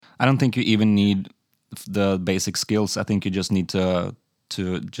I don't think you even need the basic skills. I think you just need to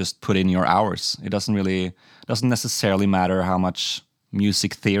just put in your hours. It doesn't necessarily matter how much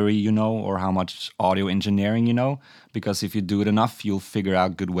music theory you know or how much audio engineering you know, because if you do it enough, you'll figure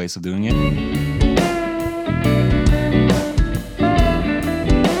out good ways of doing it.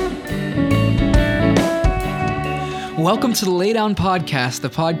 Welcome to the Laydown Podcast, the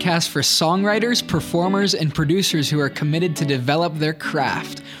podcast for songwriters, performers, and producers who are committed to develop their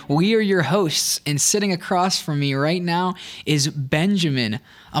craft. We are your hosts, and sitting across from me right now is Benjamin,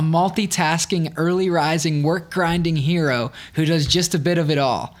 a multitasking, early rising, work grinding hero who does just a bit of it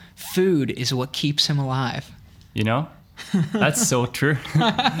all. Food is what keeps him alive. You know? That's so true.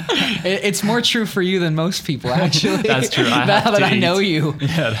 It's more true for you than most people, actually. That's true. Now that I know you.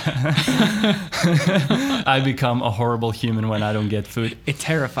 Yeah. I become a horrible human when I don't get food. It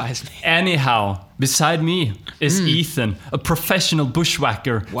terrifies me. Anyhow, beside me is Ethan, a professional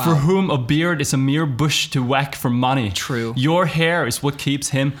bushwhacker for whom a beard is a mere bush to whack for money. True. Your hair is what keeps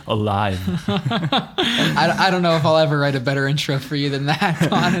him alive. I don't know if I'll ever write a better intro for you than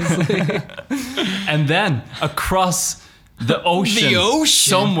that, honestly. And then across the ocean,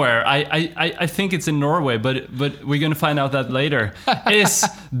 somewhere, I think it's in Norway, but we're gonna find out that later, is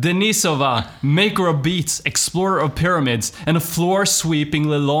Denisova, maker of beats, explorer of pyramids, and a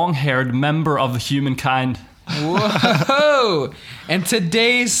floor-sweepingly long-haired member of humankind. Whoa! And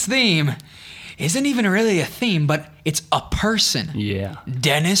today's theme isn't even really a theme, but it's a person. Yeah.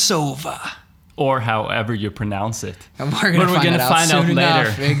 Denisova. Or however you pronounce it. And we're gonna find out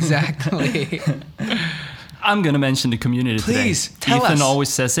later. Exactly. I'm going to mention the community today. Please, tell Ethan us. always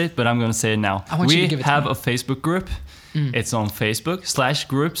says it, but I'm going to say it now. I want you to give it to have me. a Facebook group. It's on Facebook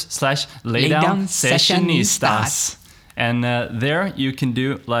 /groups/Laydown Sessionistas. And there you can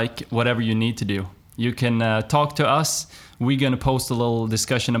do like whatever you need to do. You can talk to us. We're going to post a little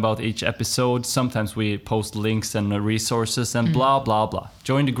discussion about each episode. Sometimes we post links and resources and blah, blah, blah.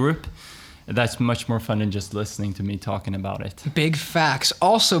 Join the group. That's much more fun than just listening to me talking about it. Big facts.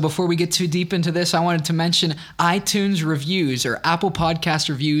 Also, before we get too deep into this, I wanted to mention iTunes reviews or Apple Podcast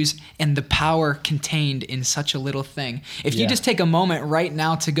reviews and the power contained in such a little thing. If you just take a moment right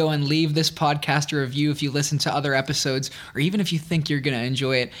now to go and leave this podcast a review, if you listen to other episodes, or even if you think you're going to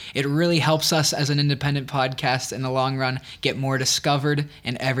enjoy it, it really helps us as an independent podcast in the long run get more discovered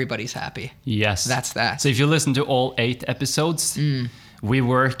and everybody's happy. Yes. That's that. So if you listen to all 8 episodes... We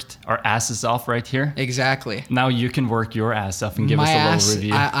worked our asses off right here. Exactly. Now you can work your ass off and give us a little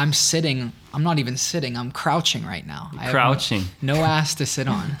review. I'm sitting. I'm not even sitting. I'm crouching right now. Crouching. No ass to sit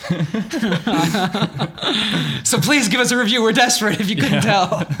on. So please give us a review. We're desperate if you couldn't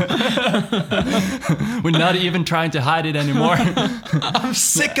tell. We're not even trying to hide it anymore. I'm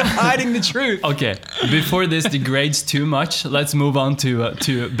sick of hiding the truth. Okay, before this degrades too much, let's move on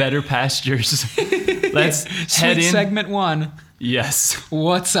to better pastures. Let's head in. Segment 1. Yes.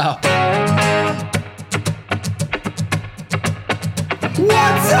 What's up?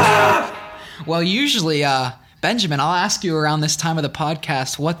 What's up? Well, usually, Benjamin, I'll ask you around this time of the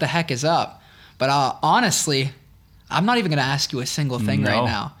podcast what the heck is up. But honestly, I'm not even going to ask you a single thing right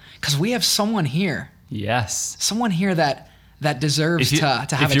now. Because we have someone here. Yes. Someone here that deserves to have a chance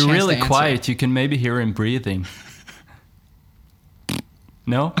to answer. If you're really quiet, you can maybe hear him breathing.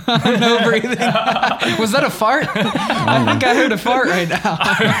 No? No breathing. Was that a fart? I think I heard a fart right now.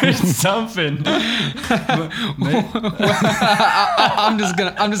 I heard something. I'm just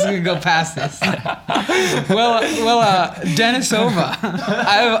gonna go past this. Well, Denisova,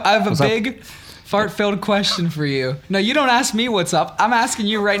 I have a big fart-filled question for you. No, you don't ask me what's up. I'm asking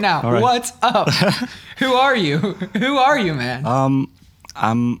you right now. All right. What's up? Who are you? Who are you, man?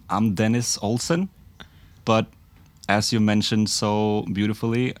 I'm Dennis Olsen, but as you mentioned so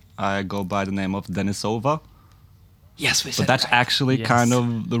beautifully, I go by the name of Denisova. Yes, we said But that's right. actually kind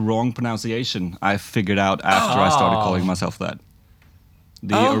of the wrong pronunciation. I figured out after I started calling myself that.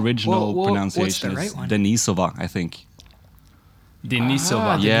 The original pronunciation what's the is right one? Denisova, I think.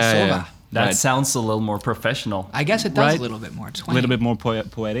 Denisova. Denisova. That Right. sounds a little more professional. I guess it does Right. a little bit more. It's A little bit more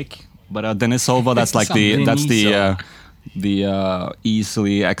poetic, but Denisova, that's like Denisova. the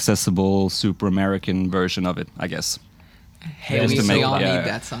easily accessible super American version of it, I guess. Hey, Just to we make- all yeah. need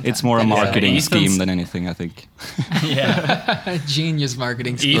that sometimes. It's more a That is marketing Ethan's- scheme than anything, I think. Yeah. genius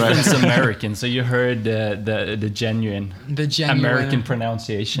marketing scheme. Ethan's American, so you heard the genuine The genuine American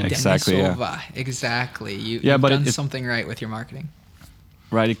pronunciation. Exactly, yeah. Denisova. Exactly. You've but done it- something right with your marketing.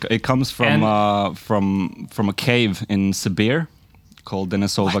 Right, it comes from a cave in Sibir called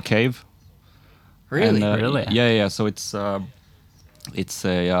Denisova Cave. Really? And, Really? Yeah. So it's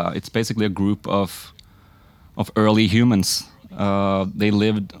basically a group of early humans They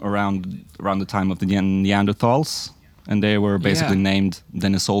lived around the time of the Neanderthals, and they were basically named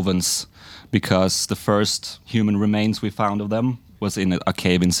Denisovans because the first human remains we found of them was in a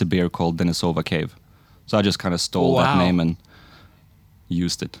cave in Siberia called Denisova Cave. So I just kind of stole that name and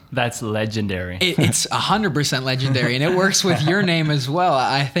used it. That's legendary. It's 100% legendary, and it works with your name as well.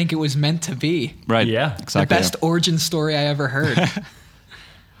 I think it was meant to be. Right. Yeah. Exactly. The best origin story I ever heard.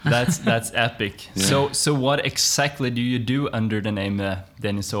 That's epic. Yeah. So what exactly do you do under the name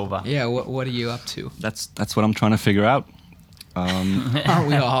Denisova? Yeah, what are you up to? That's what I'm trying to figure out. Aren't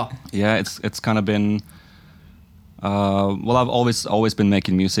we all? Yeah, it's kind of been. Well, I've always been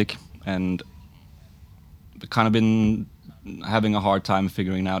making music, and kind of been having a hard time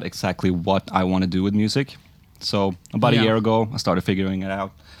figuring out exactly what I want to do with music. So about a year ago, I started figuring it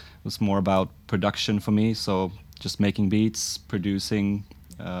out. It was more about production for me, so just making beats, producing,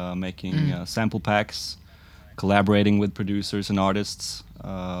 making sample packs, collaborating with producers and artists.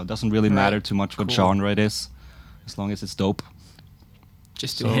 Doesn't really matter too much what genre it is, as long as it's dope.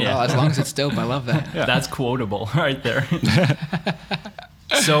 Just do it all. As long as it's dope, I love that. Yeah. That's quotable right there.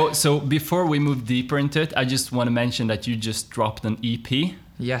 So before we move deeper into it, I just want to mention that you just dropped an EP.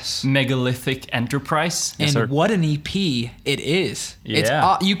 Yes. Megalithic Enterprise. And sir. what an EP it is.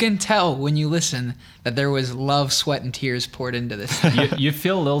 Yeah. You can tell when you listen that there was love, sweat, and tears poured into this. You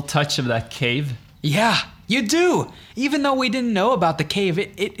feel a little touch of that cave. Yeah, you do. Even though we didn't know about the cave,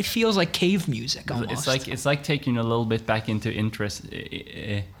 it feels like cave music almost. It's like taking you a little bit back into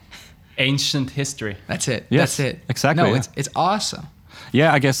ancient history. That's it. Yes, That's it. exactly, No, yeah. it's awesome.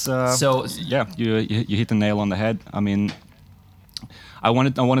 Yeah, I guess. So- yeah, you hit the nail on the head. I mean, I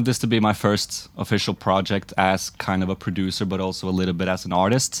wanted this to be my first official project as kind of a producer, but also a little bit as an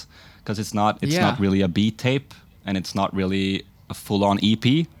artist, because it's not really a beat tape, and it's not really a full-on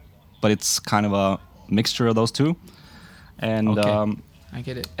EP, but it's kind of a mixture of those two. And I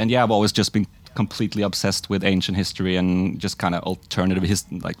get it. and yeah, I've always just been completely obsessed with ancient history and just kind of alternative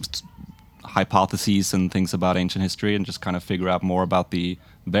hypotheses and things about ancient history, and just kind of figure out more about the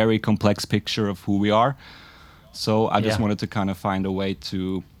very complex picture of who we are. So I just wanted to kind of find a way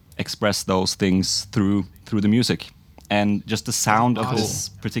to express those things through the music. And just the sound of this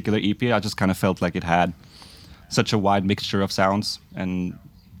particular EP, I just kind of felt like it had such a wide mixture of sounds and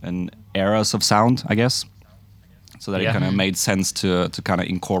eras of sound, I guess. So that it kind of made sense to kind of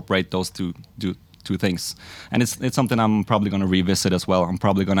incorporate those two things. And it's something I'm probably going to revisit as well. I'm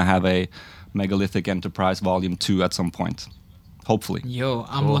probably going to have a Megalithic Enterprise Volume 2 at some point. Hopefully. Yo,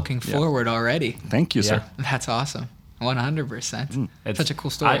 I'm looking forward already. Thank you, sir. That's awesome. 100%. It's such a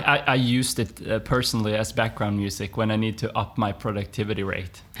cool story. I used it personally as background music when I need to up my productivity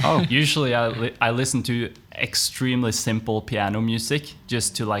rate. Oh. Usually I listen to extremely simple piano music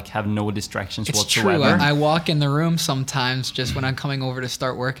just to like have no distractions It's whatsoever. true. I walk in the room sometimes just when I'm coming over to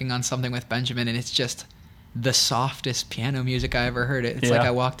start working on something with Benjamin, and it's just the softest piano music I ever heard. It's like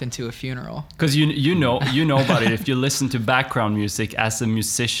I walked into a funeral. Because you know about it if you listen to background music as a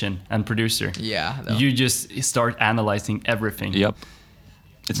musician and producer. Yeah. You just start analyzing everything. Yep.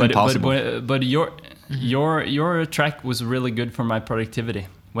 It's impossible. But your track was really good for my productivity.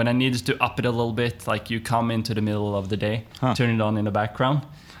 When I needed to up it a little bit, like you come into the middle of the day, turn it on in the background,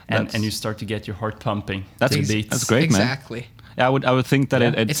 and you start to get your heart pumping. That's great, man. Exactly. Yeah, I would think that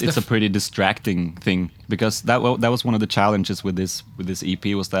It's it's a pretty distracting thing, because that was one of the challenges with this EP,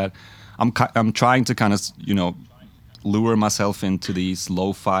 was that I'm trying to kind of lure myself into these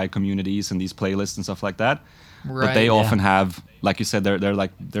lo-fi communities and these playlists and stuff like that. Right. But they often have, like you said,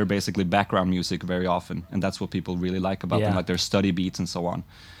 they're basically background music very often, and that's what people really like about them, like their study beats and so on.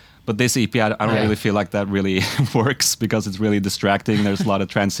 But this EP, I don't really feel like that really works, because it's really distracting. There's a lot of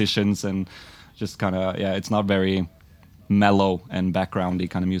transitions and just kind of it's not very mellow and backgroundy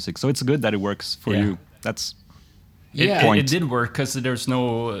kind of music. So it's good that it works for you. That's it did work because there's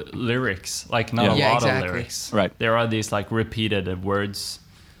no lyrics, like not a lot of lyrics. Right. There are these like repeated words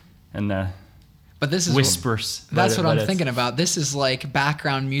and but this is whispers. That's what I'm thinking about. This is like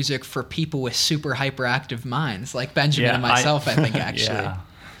background music for people with super hyperactive minds, like Benjamin and myself, I think, actually.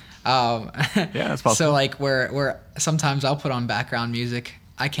 That's possible. So like where sometimes I'll put on background music.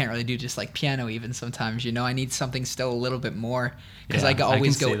 I can't really do just like piano even sometimes, I need something still a little bit more, because I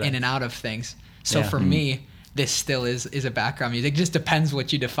always go in and out of things. So for me, this still is a background music. It just depends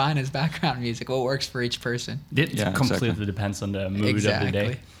what you define as background music, what works for each person. It completely depends on the mood of the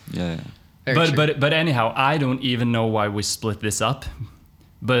day. Yeah. But anyhow, I don't even know why we split this up.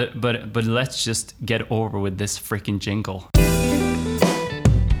 But let's just get over with this freaking jingle.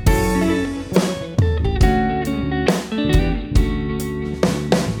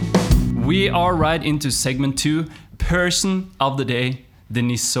 we are right into segment 2, person of the day,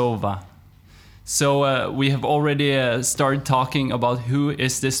 Denisova. So we have already started talking about who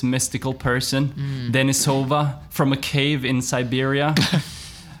is this mystical person, Denisova from a cave in Siberia,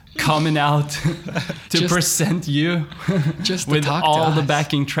 coming out to present you with all the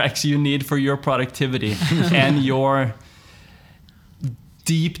backing tracks you need for your productivity and your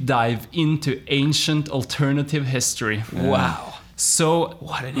deep dive into ancient alternative history. Wow. So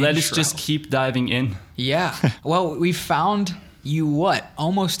let us just keep diving in. Yeah. Well, we found you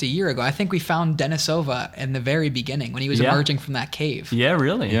almost a year ago. I think we found Denisova in the very beginning when he was emerging from that cave. Yeah,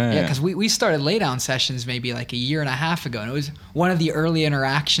 really? Yeah, because we started laydown sessions maybe like a year and a half ago, and it was one of the early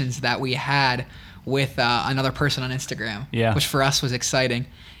interactions that we had with another person on Instagram, which for us was exciting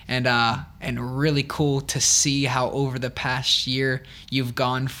and really cool to see how over the past year you've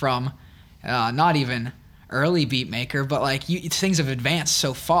gone from not even early beat maker, but like things have advanced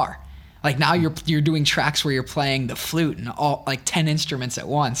so far. Like now you're doing tracks where you're playing the flute and all like 10 instruments at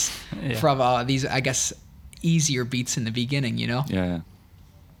once from these, I guess, easier beats in the beginning, you know? Yeah,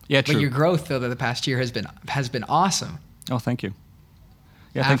 true. But your growth over the past year has been awesome. Oh, thank you.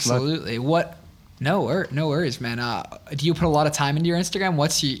 Yeah, thanks a lot. Absolutely. No worries, man. Do you put a lot of time into your Instagram?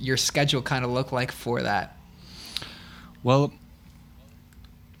 What's your schedule kind of look like for that? Well,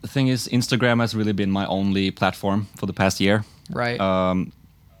 the thing is, Instagram has really been my only platform for the past year. Right.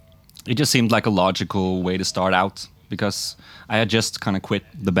 It just seemed like a logical way to start out because I had just kind of quit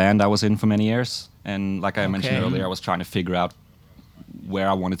the band I was in for many years. And like I mentioned earlier, I was trying to figure out where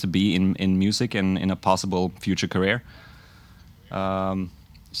I wanted to be in music and in a possible future career.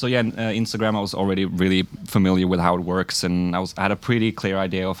 Instagram, I was already really familiar with how it works, and I had a pretty clear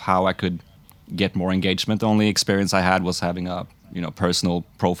idea of how I could get more engagement. The only experience I had was having a personal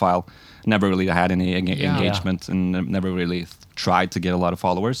profile. Never really had any engagement and never really tried to get a lot of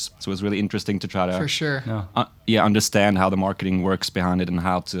followers. So it was really interesting to try to for sure understand how the marketing works behind it and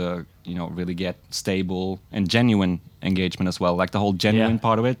how to really get stable and genuine engagement as well. Like the whole genuine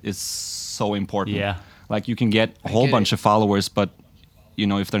part of it is so important. Yeah. Like you can get a whole bunch of followers, but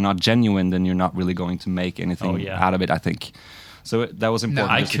if they're not genuine, then you're not really going to make anything out of it, I think. So that was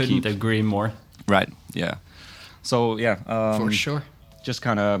important. I couldn't agree more. Right. Yeah. So for sure.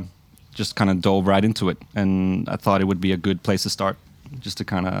 Just kind of dove right into it, and I thought it would be a good place to start, just to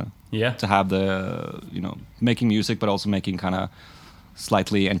kind of to have the making music, but also making kind of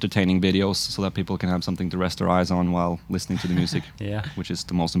slightly entertaining videos, so that people can have something to rest their eyes on while listening to the music. Which is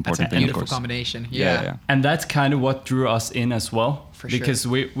the most important thing, of course. Beautiful combination. Yeah. And that's kind of what drew us in as well, because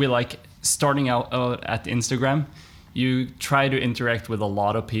sure. we like starting out at Instagram. You try to interact with a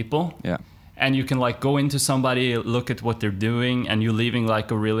lot of people. Yeah. And you can like go into somebody, look at what they're doing, and you're leaving like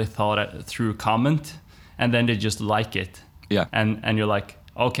a really thought through comment, and then they just like it. Yeah. And you're like,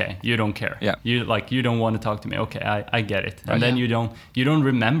 okay, you don't care. Yeah. You don't want to talk to me. Okay, I get it. And then you don't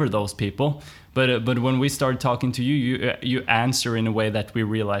remember those people. But when we started talking to you answer in a way that we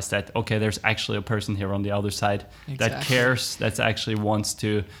realized that okay, there's actually a person here on the other side that cares, that actually wants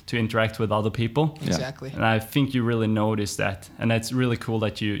to interact with other people. Exactly. And I think you really noticed that, and it's really cool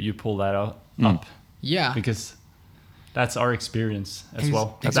that you pull that up. Yeah. Because that's our experience as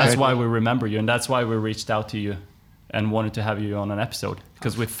well. Exactly. That's why we remember you, and that's why we reached out to you and wanted to have you on an episode,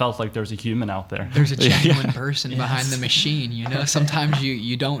 because we felt like there's a human out there. There's a genuine person behind the machine, Sometimes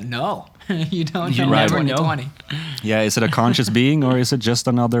you don't know. You don't know. Right. 2020. Yeah, is it a conscious being or is it just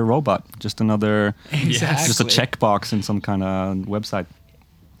another robot? Just another just a checkbox in some kind of website.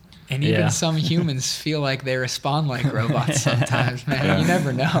 And even some humans feel like they respond like robots sometimes, man. Yeah. You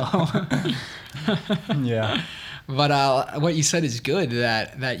never know. Yeah. But what you said is good,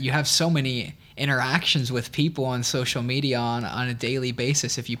 that you have so many interactions with people on social media on a daily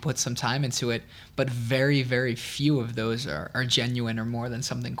basis if you put some time into it, but very, very few of those are genuine or more than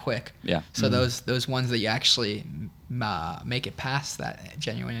something quick. Yeah. So those ones that you actually make it past that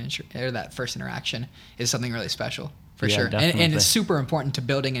genuine or that first interaction is something really special, for sure. And it's super important to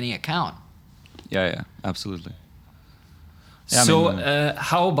building any account. Yeah, absolutely. Yeah, so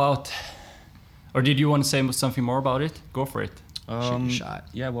how about, or did you want to say something more about it? Go for it. Shot.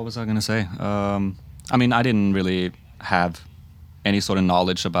 Yeah, what was I going to say? I didn't really have any sort of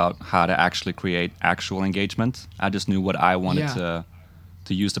knowledge about how to actually create actual engagement. I just knew what I wanted to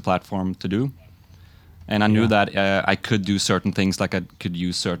use the platform to do. And I knew that I could do certain things, like I could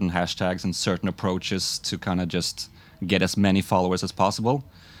use certain hashtags and certain approaches to kind of just get as many followers as possible.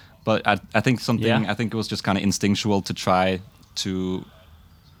 But I think it was just kind of instinctual to try to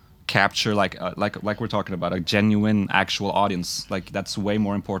capture like we're talking about a genuine actual audience. Like that's way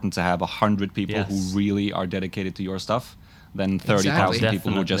more important to have 100 people who really are dedicated to your stuff than 30,000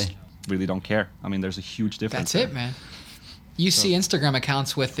 people who just really don't care. I mean, there's a huge difference. That's it, man. You see Instagram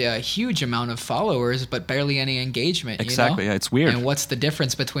accounts with a huge amount of followers, but barely any engagement. Exactly. You know? Yeah, it's weird. And what's the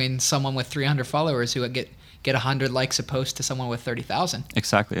difference between someone with 300 followers who get 100 likes a post to someone with 30,000?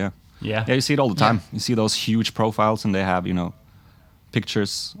 Exactly. Yeah. Yeah. Yeah, you see it all the time. You see those huge profiles, and they have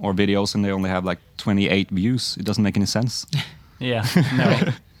pictures or videos, and they only have like 28 views. It doesn't make any sense. Yeah.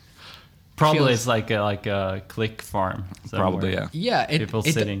 No. Probably Feels- it's like a click farm. Probably, somewhere. yeah. Yeah, People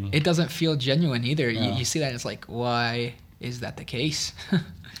sitting. it doesn't feel genuine either. No. You see that, and it's like, why is that the case?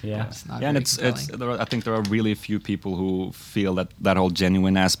 Yeah. It's not Yeah, and very compelling. I think there are really few people who feel that whole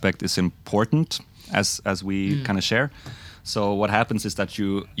genuine aspect is important, as we kind of share. So what happens is that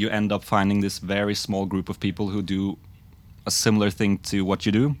you end up finding this very small group of people who do a similar thing to what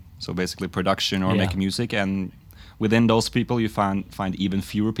you do. So basically production or Yeah. making music, and within those people you find even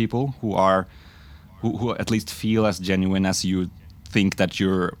fewer people who at least feel as genuine as you think that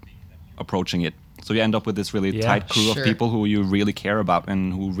you're approaching it. So you end up with this really Yeah, tight crew sure. of people who you really care about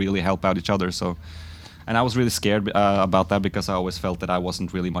and who really help out each other. So, and I was really scared about that because I always felt that I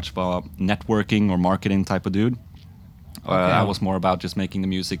wasn't really much of a networking or marketing type of dude. I was more about just making the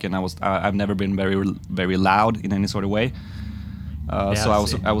music, and I've never been very loud in any sort of way. So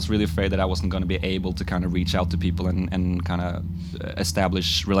I was really afraid that I wasn't going to be able to kind of reach out to people and kind of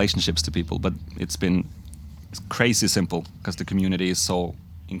establish relationships to people. But it's crazy simple because the community is so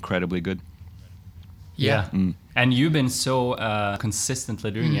incredibly good. Yeah. And you've been so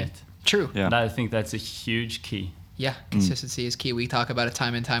consistently doing it. True. Yeah. And I think that's a huge key. Yeah, consistency is key. We talk about it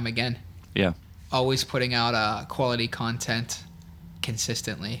time and time again. Yeah. Always putting out quality content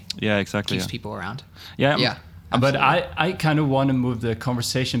consistently Yeah, exactly. keeps Yeah. people around. Yeah. Yeah. But absolutely. I kind of want to move the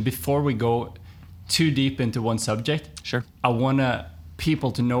conversation before we go too deep into one subject. Sure. I want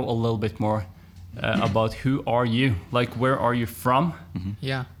people to know a little bit more about who are you? Like, where are you from?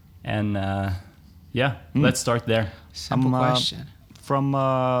 Yeah. And let's start there. Simple I'm, question. From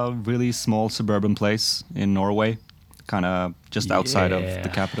a really small suburban place in Norway, kind of just outside of Yeah. the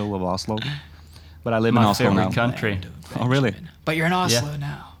capital of Oslo. But I live in My Oslo favorite now. country. Oh, really? But you're in Oslo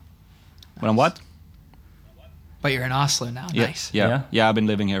now. But I'm what? But you're in Oslo now. Yeah, Nice. Yeah. Yeah, I've been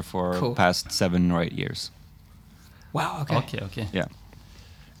living here for Cool. past 7 or 8 years. Wow. Okay. Okay. Yeah.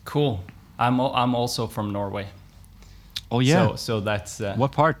 Cool. I'm also from Norway. Oh, yeah. So that's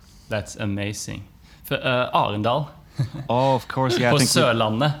What part? that's amazing. Arendal. Oh, of course. Yeah, I På think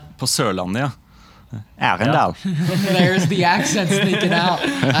Sørlandet. på Sørlandet, ja. Arendal. There's the accent sneaking out.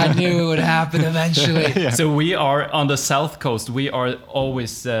 I knew it would happen eventually. So we are on the south coast. We are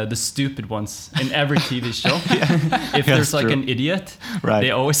always the stupid ones in every TV show. If there's like true. an idiot, Right.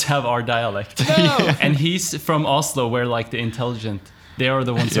 they always have our dialect. No. And he's from Oslo, where like the intelligent. They are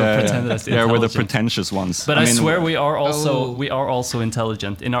the ones who pretend that's Yeah, we're the intelligent. pretentious ones. But I mean, swear we Oh. are also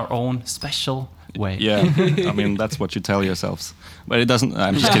intelligent in our own special way. Yeah, I mean, that's what you tell yourselves. But it doesn't,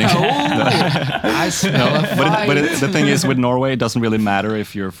 I'm just kidding. I smell a fight. But the thing is, with Norway, it doesn't really matter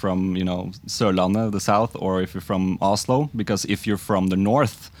if you're from, Sørlandet, the south, or if you're from Oslo, because if you're from the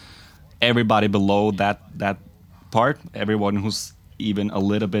north, everybody below that part, everyone who's even a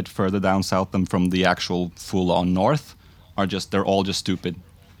little bit further down south than from the actual full-on north, they're all just stupid,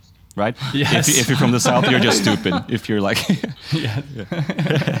 right? Yes. If you're from the south, you're just stupid. If you're like,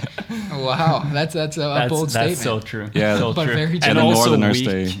 Wow, that's a bold That's statement. so true. Yeah. so But true. very And and the also northerners,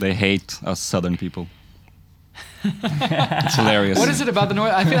 weak. they hate us southern people. It's hilarious. What is it about the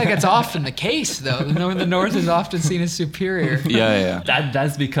North? I feel like it's often the case, though. The North is often seen as superior. Yeah.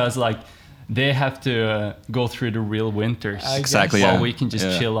 That's because like they have to go through the real winters. I Exactly, guess. While yeah. we can just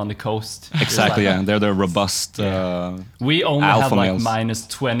Yeah. chill on the coast. Exactly, Like, yeah. They're the robust. We only Alpha have like males. minus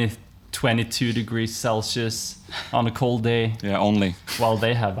 20, 22 degrees Celsius on a cold day, Yeah, only. while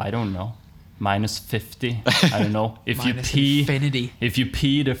they have, I don't know, minus 50. I don't know. If you Minus pee, infinity. if you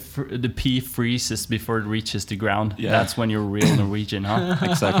pee, the pee freezes before it reaches the ground. Yeah. That's when you're real Norwegian, huh?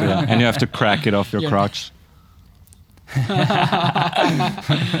 Exactly, yeah. And you have to crack it off your Yeah. crotch.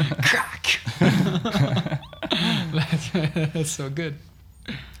 Crack. That's so good.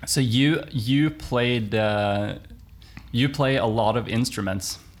 So you played you play a lot of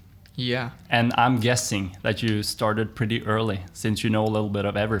instruments. Yeah. And I'm guessing that you started pretty early, since you know a little bit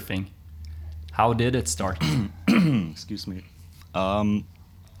of everything. How did it start? Excuse me.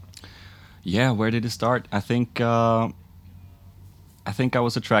 Yeah, where did it start? I think I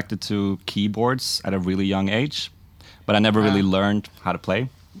was attracted to keyboards at a really young age, but I never really learned how to play.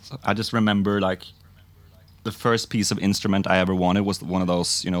 So I just remember like the first piece of instrument I ever wanted was one of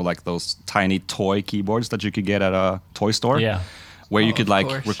those, like those tiny toy keyboards that you could get at a toy store. Yeah. Where you Oh, could of like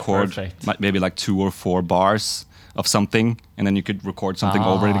course. record Perfect. maybe like 2 or 4 bars of something, and then you could record something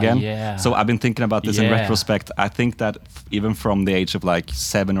over it again. Yeah. So I've been thinking about this in retrospect. I think that even from the age of like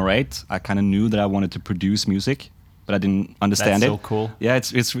 7 or 8, I kind of knew that I wanted to produce music, but I didn't understand That's it. so cool. Yeah,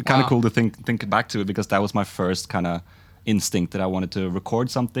 it's kind of cool to think back to it, because that was my first kind of instinct, that I wanted to record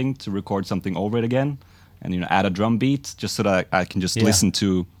something over it again, and add a drum beat just so that I can just listen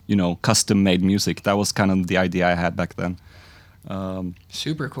to custom made music. That was kind of the idea I had back then.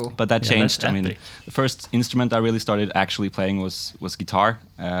 Super cool. But that changed. that's I mean, epic. the first instrument I really started actually playing was guitar.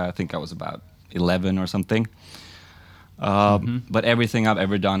 I think I was about 11 or something. But everything I've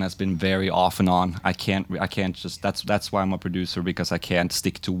ever done has been very off and on. I can't just. That's why I'm a producer, because I can't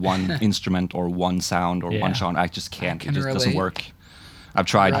stick to one instrument or one sound or one genre. I just can't. It just doesn't work. I've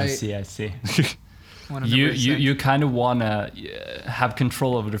tried. Right. I see. 100%. You kind of want to have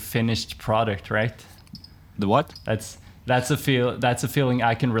control over the finished product, right? The what? That's a feeling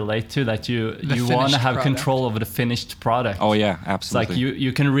I can relate to, that you want to finished have product. control over the finished product. Oh yeah, It's absolutely. like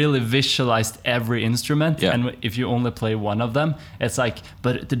you can really visualize every instrument, Yeah. and if you only play one of them, it's like,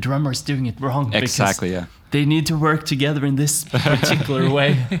 but the drummer's doing it wrong. Exactly, because yeah. They need to work together in this particular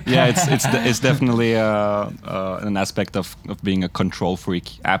way. Yeah, it's definitely an aspect of being a control freak,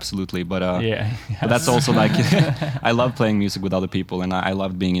 absolutely. But but that's also like I love playing music with other people, and I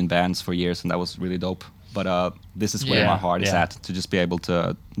loved being in bands for years, and that was really dope. But this is where my heart is at, to just be able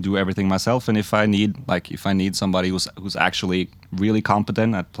to do everything myself. And if I need somebody who's actually really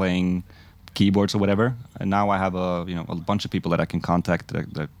competent at playing keyboards or whatever, and now I have a bunch of people that I can contact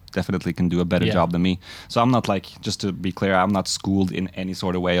that definitely can do a better job than me. So I'm not, like, just to be clear, I'm not schooled in any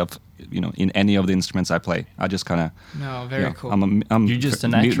sort of way of in any of the instruments I play. I just kind of Very cool. I'm You're just a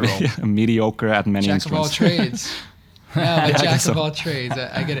natural. mediocre at many Jack instruments. of all trades. Yeah, I jack guess of so. all trades.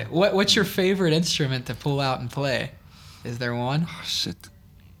 I get it. What's your favorite instrument to pull out and play? Is there one? Oh, shit.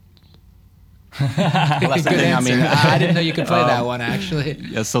 Good the thing, I answer. mean- I didn't know you could play that one, actually.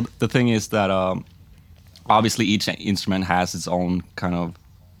 Yeah, so the thing is that obviously each instrument has its own kind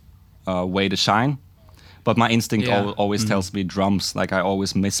of way to shine, but my instinct always tells me drums. Like, I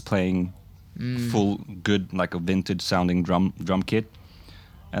always miss playing full good, like a vintage sounding drum kit,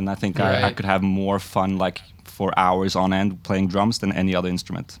 and I think I could have more fun, like, for hours on end playing drums than any other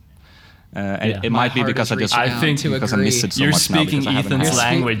instrument. And it My might be heart because is I just reaching out think to because I agree. miss it so You're much now. speaking because I haven't Ethan's had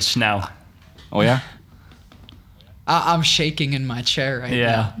it. language now. Oh yeah. I'm shaking in my chair right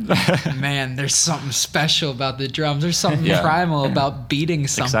Yeah. now. Man, there's something special about the drums. There's something Yeah. primal about beating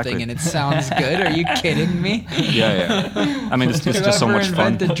something Exactly. and it sounds good. Are you kidding me? Yeah. I mean, it's just so Whoever much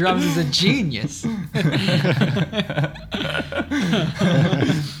fun. invented drums is a genius.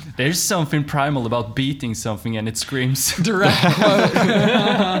 There's something primal about beating something and it screams. Direct quote.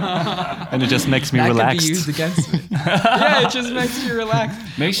 And it just makes me That relaxed. could be used against me. Yeah, it just makes you relax.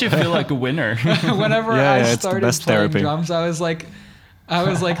 Makes you feel like a winner. Whenever Yeah, I it's the started best playing therapy. drums, I was like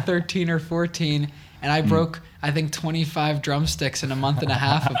 13 or 14, and I broke, I think, 25 drumsticks in a month and a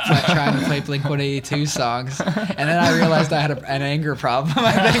half of trying to play Blink-182 songs. And then I realized I had an anger problem,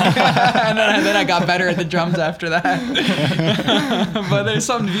 I think. and then I got better at the drums after that. But there's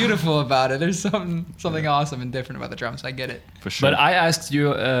something beautiful about it. There's something awesome and different about the drums. I get it. For sure. But I asked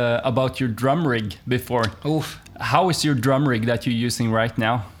you about your drum rig before. Oof. How is your drum rig that you're using right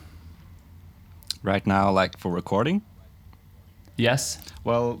now? Right now, like, for recording. Yes.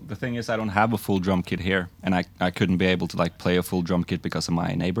 Well, the thing is, I don't have a full drum kit here, and I couldn't be able to, like, play a full drum kit because of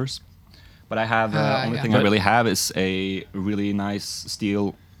my neighbors. But I have only thing I really have is a really nice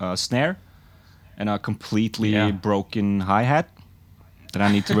steel snare and a completely broken hi-hat that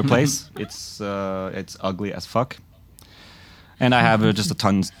I need to replace. It's ugly as fuck. And I have just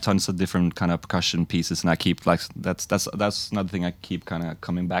tons of different kind of percussion pieces, and I keep, like, that's another thing I keep kind of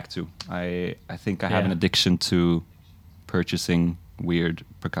coming back to. I think I have an addiction to purchasing weird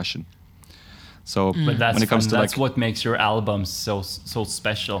percussion. So But that's when it comes fun. to, that's like, what makes your albums so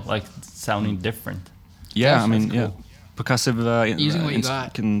special, like sounding different. yeah, I mean, That's cool. percussive Using what you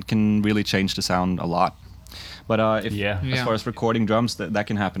got. can really change the sound a lot. But as Yeah. far as recording drums, that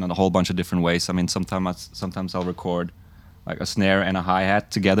can happen in a whole bunch of different ways. I mean, sometimes I'll record like a snare and a hi-hat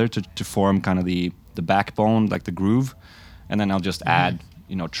together to form kind of the backbone, like the groove, and then I'll just add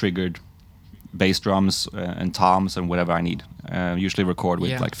triggered bass drums and toms and whatever I need. Usually record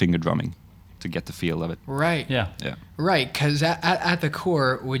with like finger drumming to get the feel of it. Right. Yeah. Right, because at the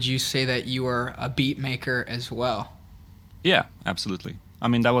core, would you say that you are a beat maker as well? Yeah, absolutely. I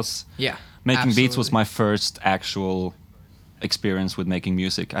mean, that was Yeah. making beats was absolutely. my first actual experience with making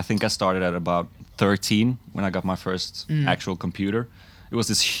music. I think I started at about 13 when I got my first actual computer. It was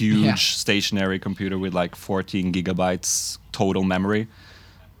this huge stationary computer with like 14 gigabytes total memory.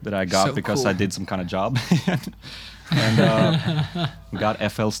 that I got So because cool. I did some kind of job. And we got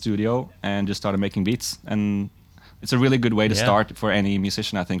FL Studio and just started making beats. And it's a really good way to start for any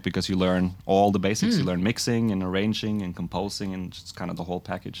musician, I think, because you learn all the basics. You learn mixing and arranging and composing and just kind of the whole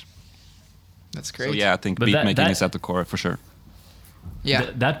package. That's great. So yeah, I think But beat making that- is at the core for sure. Yeah.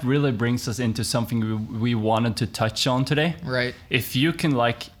 That really brings us into something we wanted to touch on today. Right. If you can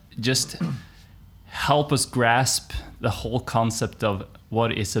like just help us grasp the whole concept of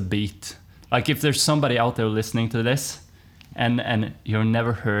what is a beat. Like if there's somebody out there listening to this and you've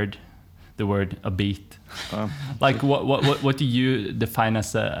never heard the word a beat. Like what do you define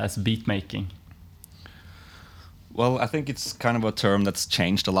as beat making? Well, I think it's kind of a term that's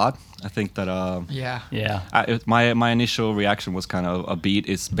changed a lot. I think that Yeah. my initial reaction was kind of a beat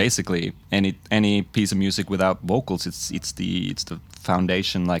is basically any piece of music without vocals. It's the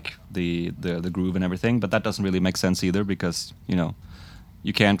foundation, like the groove and everything. But that doesn't really make sense either because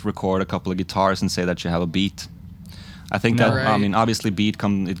you can't record a couple of guitars and say that you have a beat. I think No. that Right. I mean obviously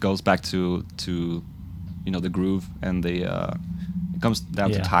it goes back to the groove and the. It comes down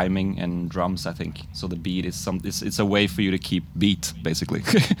to timing and drums, I think. So the beat is it's a way for you to keep beat, basically,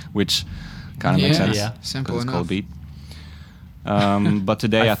 which kind of makes sense. Yeah. Simple 'cause it's called enough. beat. But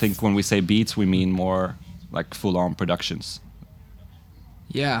today, I think when we say beats, we mean more like full-on productions.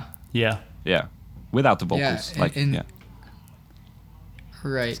 Yeah. Yeah. Yeah, without the vocals. Yeah, Yeah,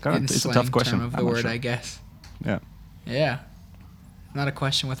 Right. kinda- in it's a slang tough question. term of the I'm not word, sure. I guess. yeah, Yeah. Not a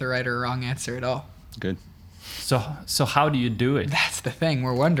question with a right or wrong answer at all. good. So how do you do it? That's the thing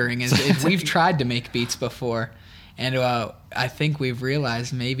we're wondering is if we've tried to make beats before, and I think we've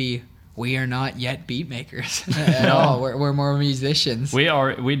realized maybe we are not yet beat makers at No. all. We're more musicians.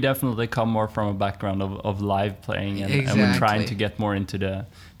 We definitely come more from a background of live playing and we're trying Exactly. to get more into the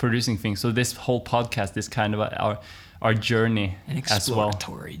producing thing. So this whole podcast is kind of our journey An as well.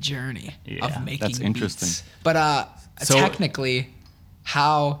 exploratory journey Yeah, of making that's interesting. beats. But So- technically,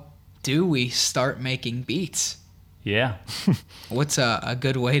 how do we start making beats? Yeah. What's a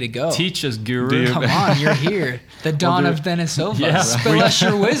good way to go? Teach us, guru. Do you- Come on, you're here. The dawn do- of Denisova. Yeah. Spill us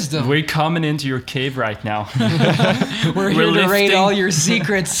your wisdom. We're coming into your cave right now. We're here to raid lifting- all your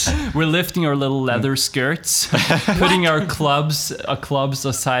secrets. We're lifting our little leather skirts, putting our clubs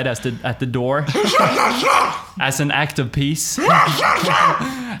aside at the door as an act of peace,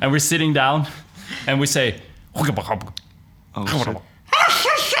 and we're sitting down, and we say, Oh shit!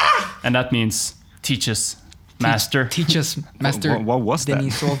 and that means teach us, master. Teach us, Master What was that?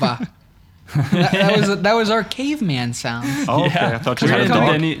 Denisova. that was our caveman sound. Oh, okay. I thought you We're had in a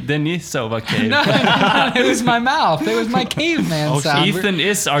dog. the Denisova cave. No, it was my mouth. It was my caveman sound. Ethan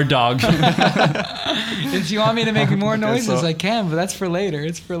is our dog. If you want me to make more noises, so- I can, but that's for later.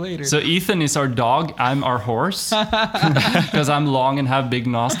 It's for later. So Ethan is our dog. I'm our horse because I'm long and have big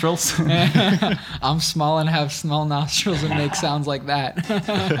nostrils. I'm small and have small nostrils and make sounds like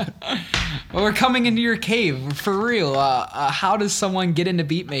that. Well, we're coming into your cave for real. How does someone get into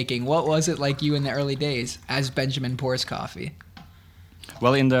beat making? What was it like you in the early days as Benjamin pours coffee?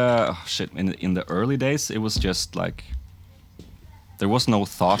 Well, in the early days, it was just like there was no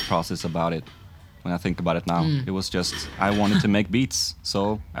thought process about it. When I think about it now, it was just I wanted to make beats,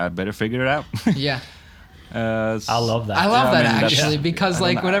 so I better figure it out. Yeah. I love that. I love Yeah, I that mean, that's- actually yeah. because I don't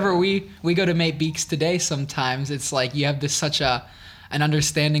like know. whenever we go to make beats today, sometimes it's like you have this such an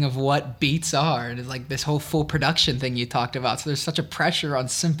understanding of what beats are, and it's like this whole full production thing you talked about. So there's such a pressure on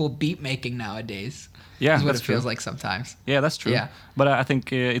simple beat making nowadays. Yeah, is what that's it feels true. like sometimes. Yeah, that's true. Yeah. But I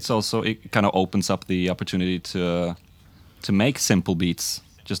think it kind of opens up the opportunity to make simple beats,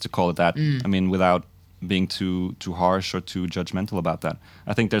 just to call it that. I mean, without being too harsh or too judgmental about that.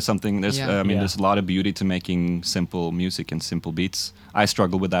 I think there's something. Yeah. There's a lot of beauty to making simple music and simple beats. I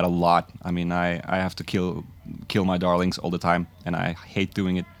struggle with that a lot. I mean, I have to kill my darlings all the time, and I hate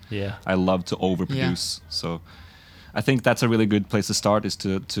doing it. Yeah. I love to overproduce. So I think that's a really good place to start, is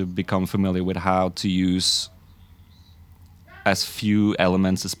to become familiar with how to use as few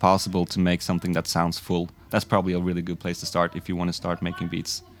elements as possible to make something that sounds full. That's probably a really good place to start if you want to start making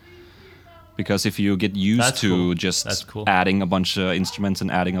beats. Because if you get used That's to cool. That's just cool. adding a bunch of instruments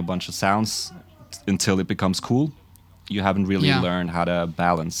and adding a bunch of sounds until it becomes cool, you haven't really Yeah. learned how to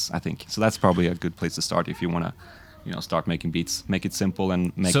balance, I think. So that's probably a good place to start if you want to, start making beats. Make it simple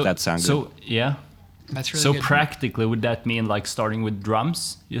and make that sound good. So yeah. That's really So good. practically, would that mean like starting with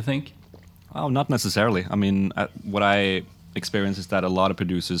drums? You think? Oh, not necessarily. I mean, what I experience is that a lot of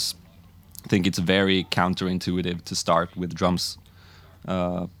producers think it's very counterintuitive to start with drums.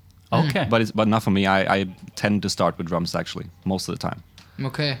 Okay. But not for me. I tend to start with drums actually most of the time.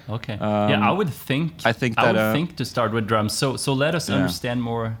 Okay. Okay. Yeah, I would think. I think I that, would think to start with drums. So let us understand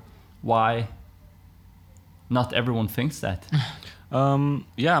more why not everyone thinks that.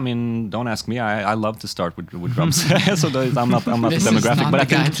 Yeah, I mean, don't ask me. I love to start with drums, so I'm not the This demographic. is not But I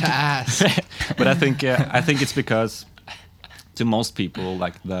the guy think, to ask. but I think it's because to most people,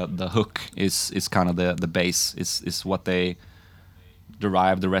 like the hook is kind of the base, is what they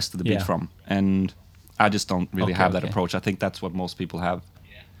derive the rest of the beat Yeah. from, and I just don't really Okay, have that okay. approach. I think that's what most people have.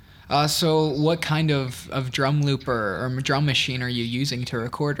 So what kind of drum looper or drum machine are you using to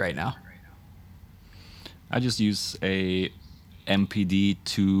record right now? I just use a MPD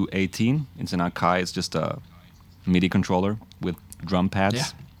 218. It's an Akai. It's just a MIDI controller with drum pads. Yeah.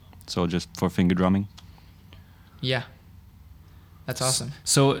 So just for finger drumming. Yeah. That's awesome.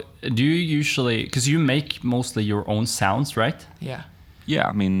 So do you usually, because you make mostly your own sounds, right? Yeah. Yeah,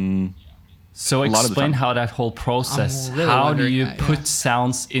 I mean, So A lot of the explain time. how that whole process. I'm really How do wondering you that, put yeah.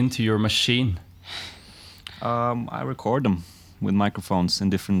 sounds into your machine? I record them with microphones in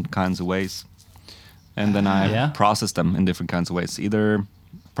different kinds of ways. And then I Yeah. process them in different kinds of ways. Either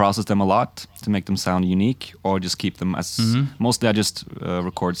process them a lot to make them sound unique, or just keep them as... Mostly I just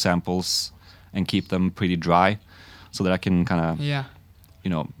record samples and keep them pretty dry so that I can kind of, Yeah.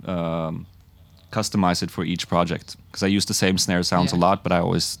 customize it for each project. Because I use the same snare sounds a Yeah. lot, but I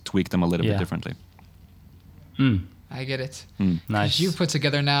always tweak them a little Yeah. bit differently. I get it. 'Cause Nice. You put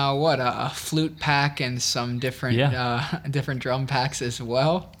together now what a flute pack and some different different drum packs as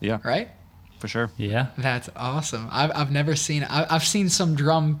well. Yeah. Right. For sure. Yeah. That's awesome. I've never seen. I've seen some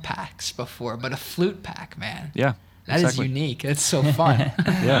drum packs before, but a flute pack, man. Yeah. That is exactly. unique. It's so fun.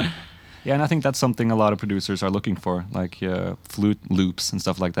 Yeah. Yeah, and I think that's something a lot of producers are looking for, like flute loops and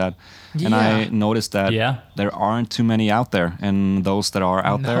stuff like that. And I Yeah. noticed that Yeah. there aren't too many out there, and those that are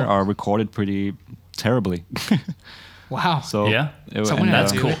out there No. are recorded pretty terribly. Wow. So Yeah. Someone And had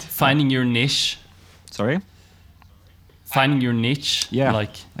that's to do cool. it. Finding your niche. sorry. Finding your niche. Yeah,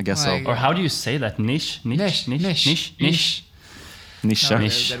 Like, I guess Like- or how do you say that? Niche? Niche. Niche. Niche. Not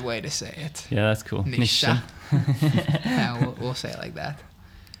Niche. a good way to say it. Yeah, that's cool. Niche. Yeah, we'll say it like that.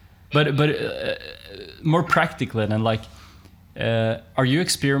 But more practically than like, are you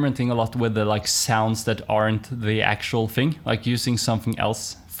experimenting a lot with the like sounds that aren't the actual thing, like using something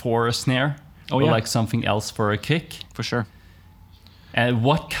else for a snare, or yeah. like something else for a kick? For sure. And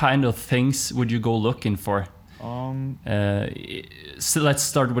what kind of things would you go looking for? So let's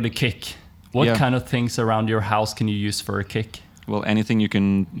start with a kick. What Yeah. kind of things around your house can you use for a kick? Well, anything you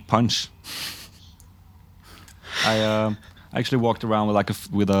can punch. I actually walked around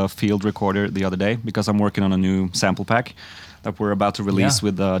with a field recorder the other day because I'm working on a new sample pack that we're about to release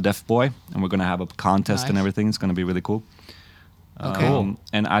with Deaf Boy, and we're gonna have a contest and Nice. everything. It's gonna be really cool. Okay. Cool.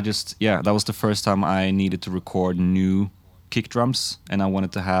 And I just that was the first time I needed to record new kick drums, and I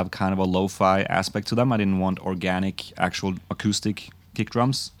wanted to have kind of a lo-fi aspect to them. I didn't want organic, actual acoustic kick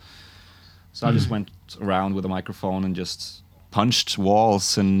drums. So I just went around with a microphone and just punched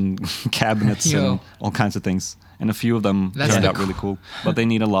walls and cabinets Yo. and all kinds of things. And a few of them That's turned the out really cool. But they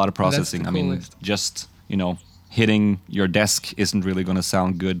need a lot of processing. I mean, coolest. just, hitting your desk isn't really going to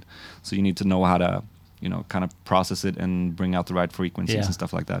sound good. So you need to know how to, kind of process it and bring out the right frequencies Yeah. and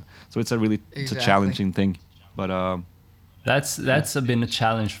stuff like that. So it's a Exactly. challenging thing. But That's been a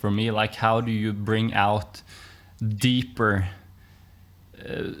challenge for me. Like, how do you bring out deeper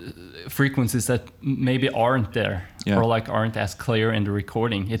frequencies that maybe aren't there, Yeah. or like aren't as clear in the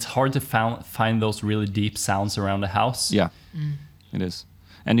recording? It's hard to find those really deep sounds around the house. yeah, it is.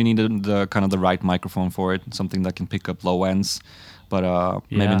 And you need the kind of the right microphone for it, something that can pick up low ends, but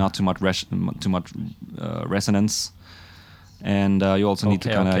maybe Yeah. not too much resonance. And you also need to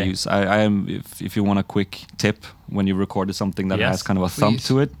Okay, kind of okay. use. I am if you want a quick tip when you record something that Yes, has kind of a thump please.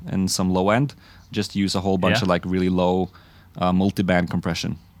 to it and some low end, just use a whole bunch Yeah. of like really low multiband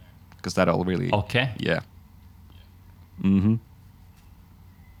compression, because that'll really Okay. yeah. Mm-hmm.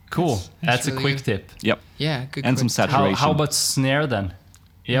 Cool. That's That's a really quick good. tip. Yep. Yeah, good. And some quick tip. saturation. How about snare then?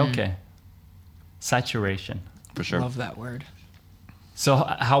 Yeah. Okay. Saturation. For sure. Love that word. So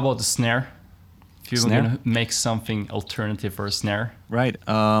how about the snare? If you were Snare? gonna make something alternative for a snare. Right.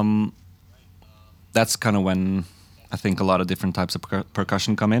 That's kind of when I think a lot of different types of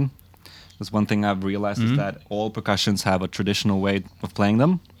percussion come in. Because one thing I've realized is that all percussions have a traditional way of playing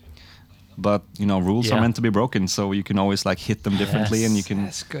them. But, rules are Yeah. meant to be broken, so you can always like hit them differently, and you Yes. can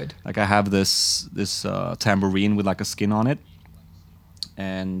That's good. like I have this tambourine with like a skin on it.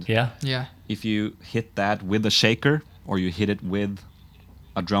 And Yeah. Yeah. if you hit that with a shaker, or you hit it with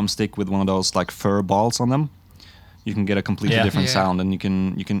a drumstick with one of those like fur balls on them, you can get a completely Yeah. different Yeah. sound, and you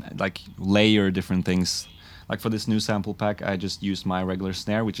can like layer different things. Like for this new sample pack, I just used my regular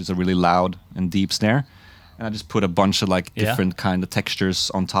snare, which is a really loud and deep snare, and I just put a bunch of like different kind of textures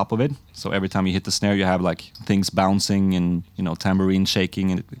on top of it. So every time you hit the snare, you have like things bouncing and tambourine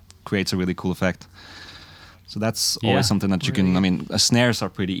shaking, and it creates a really cool effect. So that's always something that you can. I mean, snares are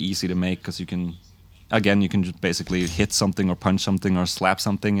pretty easy to make because you can just basically hit something or punch something or slap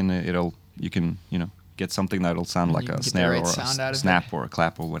something, and you can get something that'll sound like a snare or a snap or a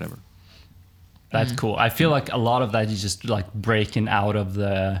clap or whatever. That's cool. I feel like a lot of that is just like breaking out of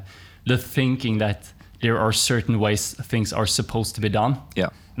the thinking that there are certain ways things are supposed to be done. Yeah.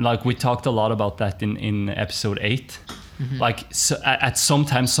 Like we talked a lot about that in episode 8. Like so at some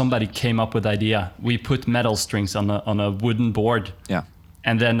time somebody came up with the idea. We put metal strings on a wooden board. Yeah.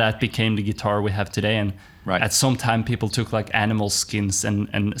 And then that became the guitar we have today. And at some time people took like animal skins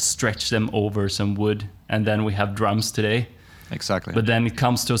and stretched them over some wood. And then we have drums today. Exactly. But then it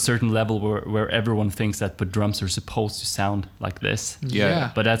comes to a certain level where everyone thinks that drums are supposed to sound like this.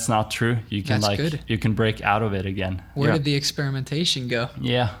 Yeah. But that's not true. You can you can break out of it again. Where did the experimentation go?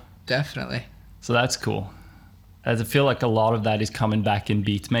 Yeah. Definitely. So that's cool. I feel like a lot of that is coming back in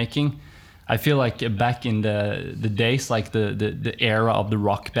beat making. I feel like back in the days, like the era of the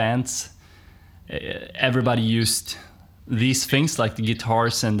rock bands, everybody used these things like the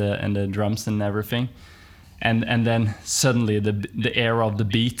guitars and the drums and everything. And then suddenly the era of the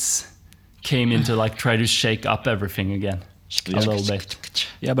beats came into like try to shake up everything again a little bit.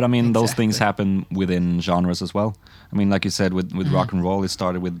 Yeah, but I mean those things happen within genres as well. I mean, like you said, with rock and roll, it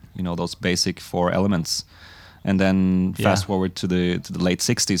started with those basic 4 elements, and then fast forward to the late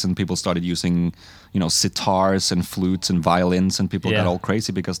 '60s, and people started using sitars and flutes and violins, and people got all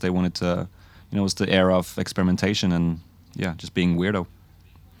crazy because they wanted to, it was the era of experimentation and just being weirdo.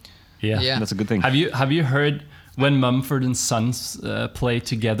 Yeah, that's a good thing. Have you heard when Mumford & Sons play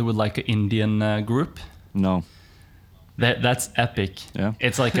together with like an Indian group? No. That's epic. Yeah,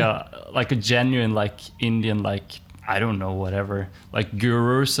 it's like a genuine like Indian like I don't know whatever like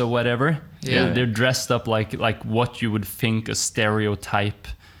gurus or whatever. Yeah, they're dressed up like what you would think a stereotype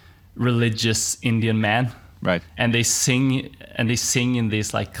religious Indian man. Right. And they sing in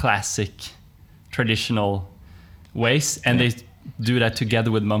these like classic traditional ways, and they do that together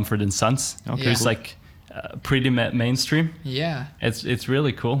with Mumford & Sons. Okay. Who's like pretty mainstream. Yeah. It's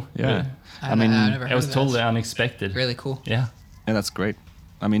really cool. Yeah. I mean, it was totally unexpected. Really cool. Yeah. And that's great.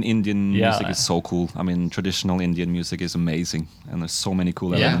 I mean, Indian music is so cool. I mean, traditional Indian music is amazing, and there's so many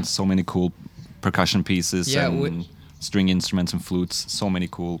cool elements, so many cool percussion pieces and string instruments and flutes, so many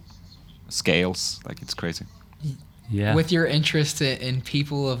cool scales. Like, it's crazy. Yeah. With your interest in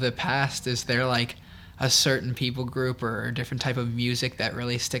people of the past, is there like a certain people group or a different type of music that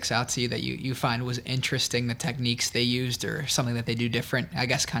really sticks out to you that you find was interesting, the techniques they used or something that they do different? I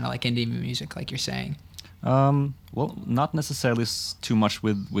guess kind of like Indian music, like you're saying. Well, not necessarily too much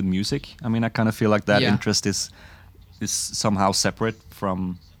with music. I mean, I kind of feel like that interest is somehow separate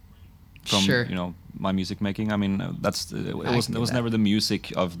from my music making. I mean, it was never the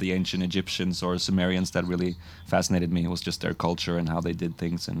music of the ancient Egyptians or Sumerians that really fascinated me. It was just their culture and how they did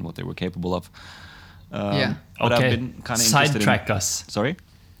things and what they were capable of. But okay. I've been kind of sidetrack us. Sorry?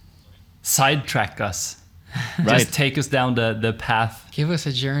 Sidetrack us. Right. Just take us down the path. Give us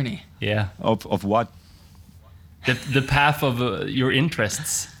a journey. Yeah. Of what? The path of your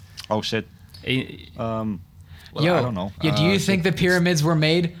interests. Oh shit. Well, Yo, I don't know. Do you think the pyramids were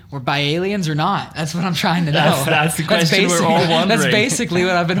by aliens or not? That's what I'm trying to know. That's the question we're all wondering. That's basically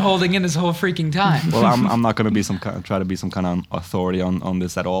what I've been holding in this whole freaking time. Well, I'm not going to try to be some kind of authority on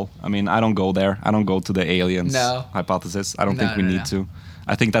this at all. I mean, I don't go there. I don't go to the aliens hypothesis. I don't think we need to.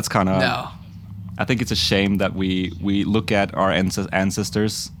 I think that's kind of... No. I think it's a shame that we look at our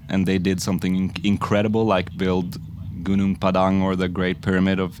ancestors and they did something incredible, like build Gunung Padang or the Great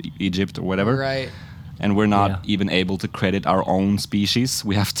Pyramid of Egypt or whatever. Right. And we're not even able to credit our own species.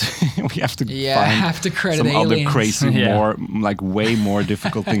 We have to find credit some aliens. other crazy, way more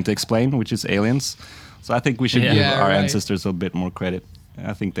difficult thing to explain, which is aliens. So I think we should give our ancestors a bit more credit.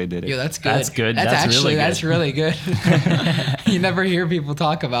 I think they did it. Yeah, that's good. That's good. That's really good. You never hear people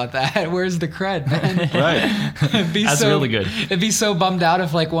talk about that. Where's the cred, man? Right. That's really good. It'd be so bummed out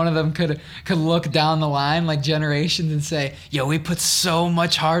if like one of them could look down the line like generations and say, "Yo, we put so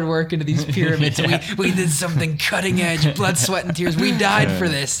much hard work into these pyramids. We did something cutting edge, blood, sweat, and tears. We died for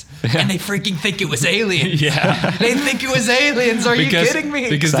this." And they freaking think it was aliens. Yeah. They think it was aliens. Are you kidding me?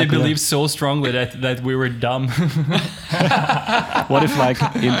 Because they believe so strongly that we were dumb. What if like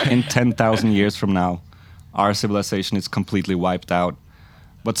in 10,000 years from now, our civilization is completely wiped out,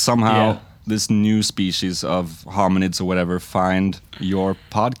 but somehow this new species of hominids or whatever find your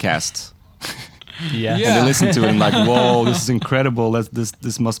podcast Yeah. And they listen to it and like, whoa, this is incredible.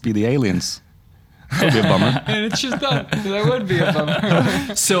 This must be the aliens. That would be a bummer. And it's just not. That would be a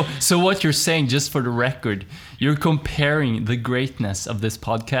bummer. So what you're saying, just for the record, you're comparing the greatness of this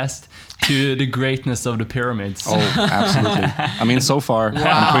podcast to the greatness of the pyramids. Oh, absolutely. I mean, so far,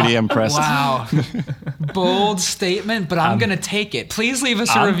 I'm pretty impressed. Wow. Bold statement, but I'm going to take it. Please leave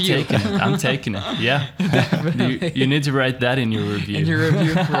us a review. I'm taking it. Yeah. You need to write that in your review. In your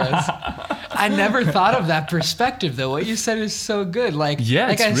review for us. I never thought of that perspective, though. What you said is so good. Like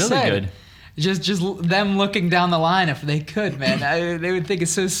it's I really said, good. Just them looking down the line, if they could, man, they would think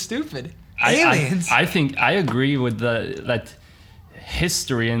it's so stupid. Aliens. I think I agree with that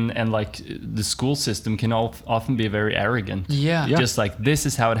history and like the school system can often be very arrogant. Yeah. Just like, this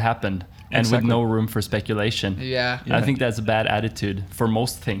is how it happened, and with no room for speculation. Yeah. I think that's a bad attitude for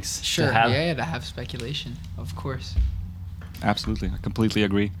most things. Sure. To have. Yeah, to have speculation, of course. Absolutely. I completely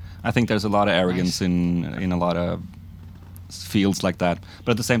agree. I think there's a lot of arrogance in a lot of fields like that.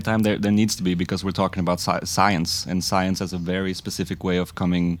 But at the same time, there needs to be, because we're talking about science, and science has a very specific way of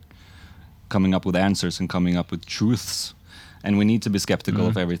coming up with answers and coming up with truths. And we need to be skeptical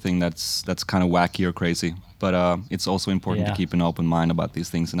of everything that's kind of wacky or crazy. But it's also important to keep an open mind about these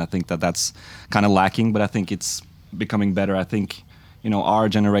things. And I think that's kind of lacking, but I think it's becoming better. I think, our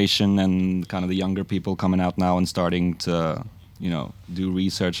generation and kind of the younger people coming out now and starting to, do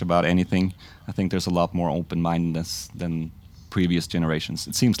research about anything. I think there's a lot more open-mindedness than previous generations.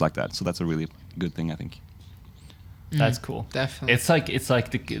 It seems like that. So that's a really good thing, I think. That's cool. Definitely. It's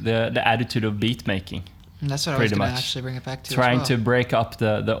like the attitude of beat making. And that's what I was going to actually bring it back to. Trying to break up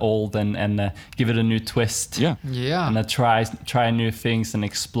the old and give it a new twist. Yeah. Yeah. And try new things and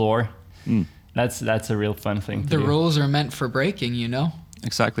explore. That's a real fun thing to do. The rules are meant for breaking,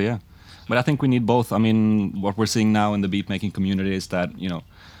 Exactly, yeah. But I think we need both. I mean, what we're seeing now in the beat making community is that,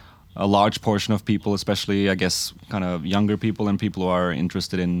 a large portion of people, especially, I guess, kind of younger people and people who are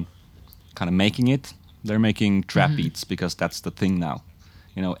interested in kind of making it, they're making trap beats because that's the thing now.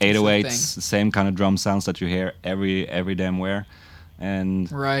 808s, the same kind of drum sounds that you hear every damn where, and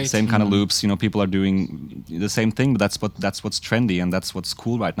same kind of loops. People are doing the same thing, but that's what's trendy and that's what's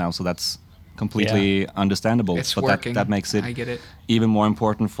cool right now. So that's completely understandable. It's but working. that makes it, I get it, even more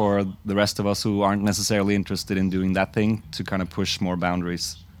important for the rest of us who aren't necessarily interested in doing that thing to kind of push more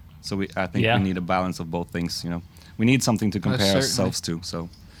boundaries. So I think we need a balance of both things. We need something to compare ourselves to. So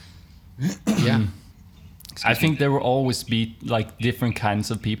yeah. I think there will always be like different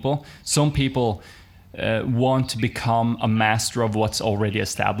kinds of people. Some people want to become a master of what's already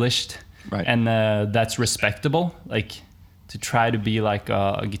established, right? And that's respectable. Like to try to be like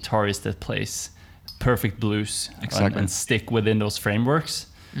a guitarist that plays perfect blues and stick within those frameworks.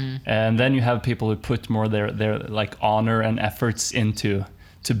 And then you have people who put more their like honor and efforts into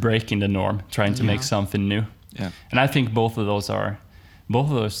breaking the norm, trying to make something new. Yeah. And I think both of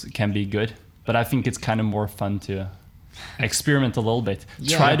those can be good. But I think it's kind of more fun to experiment a little bit.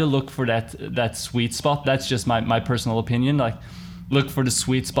 Yeah. Try to look for that sweet spot. That's just my personal opinion. Like, look for the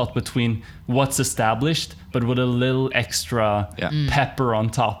sweet spot between what's established, but with a little extra pepper on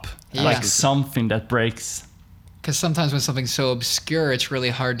top. Yeah. Like something that breaks. Because sometimes when something's so obscure, it's really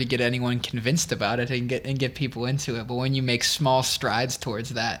hard to get anyone convinced about it and get people into it. But when you make small strides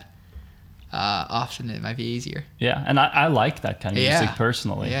towards that, often it might be easier. Yeah, and I like that kind of music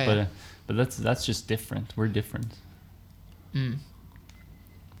personally. Yeah, but that's just different. We're different. Do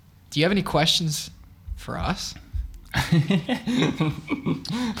you have any questions for us?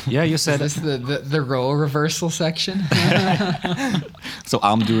 Yeah, you said Is this the role reversal section? So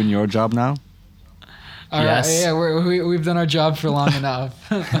I'm doing your job now? All right, yeah, we've done our job for long enough.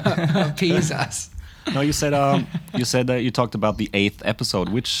 Appease us. No, you said that you talked about the 8th episode.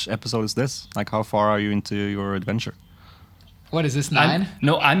 Which episode is this? Like, how far are you into your adventure? What is this, 9?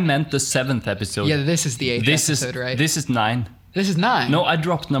 I meant the 7th episode. Yeah, this is the 8th episode, right? This is 9. This is 9. No, I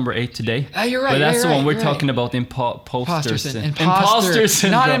dropped number 8 today. Oh, you're right. But that's the one we're you're talking right. about. Imposter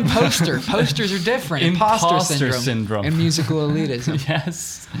syndrome. Not imposter. Posters are different. Imposter syndrome. And musical elitism.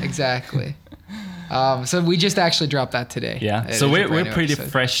 Yes. Exactly. So we just actually dropped that today. Yeah. It So is a we're brand new pretty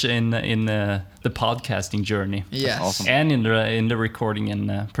episode. fresh in the podcasting journey. Yes. That's awesome. And in the recording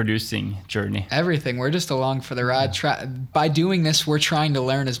and producing journey. Everything. We're just along for the ride. By doing this, we're trying to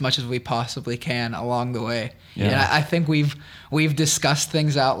learn as much as we possibly can along the way. Yeah. And I think we've discussed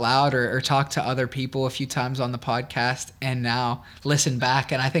things out loud or talked to other people a few times on the podcast and now listen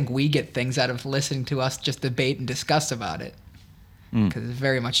back. And I think we get things out of listening to us just debate and discuss about it. Because it's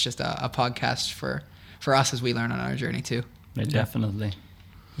very much just a podcast for us as we learn on our journey too. Yeah, definitely.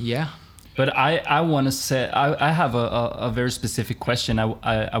 Yeah. But I want to say I have a very specific question.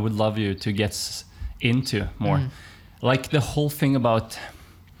 I would love you to get into more. Like the whole thing about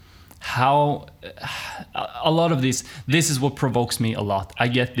how a lot of this is what provokes me a lot. I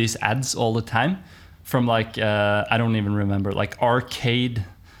get these ads all the time from like I don't even remember, like arcade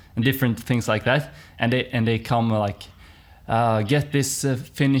and different things like that, and they come like get this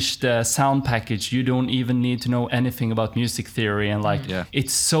finished sound package. You don't even need to know anything about music theory, and like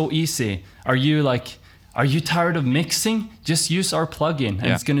it's so easy. Are you tired of mixing? Just use our plugin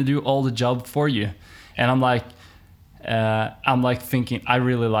and it's gonna do all the job for you. And I'm like thinking, I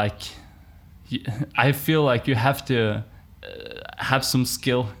feel like you have to have some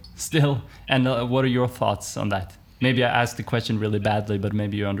skill still. And what are your thoughts on that? Maybe I asked the question really badly, but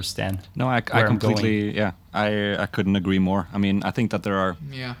maybe you understand. No, I completely, I couldn't agree more. I mean, I think that there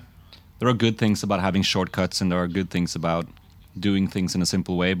are good things about having shortcuts, and there are good things about doing things in a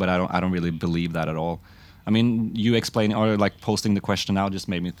simple way, but I don't really believe that at all. I mean, you explaining or like posting the question now just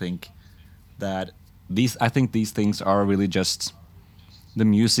made me think that I think these things are really just the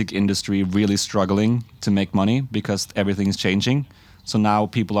music industry really struggling to make money because everything is changing. So now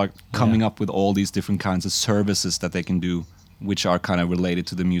people are coming up with all these different kinds of services that they can do, which are kind of related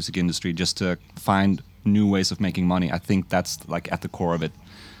to the music industry, just to find new ways of making money. I think that's like at the core of it.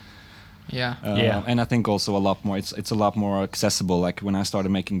 And I think also a lot more. It's a lot more accessible. Like when I started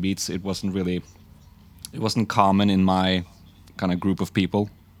making beats, it wasn't common in my kind of group of people.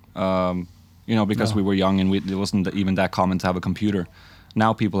 Because we were young and it wasn't even that common to have a computer.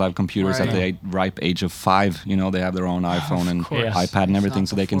 Now people have computers at the ripe age of 5. You know, they have their own iPhone and iPad and everything,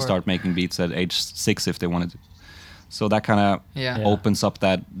 so they can start making beats at age 6 if they wanted to. So that kind of opens up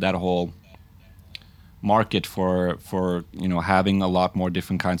that whole market for having a lot more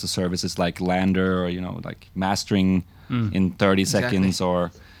different kinds of services like Lander, or like mastering in 30 seconds,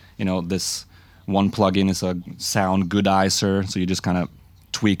 or this one plugin is a sound goodizer, so you just kind of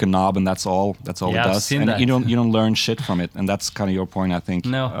tweak a knob and that's all it does. I've seen that. You don't learn shit from it, and that's kind of your point, I think.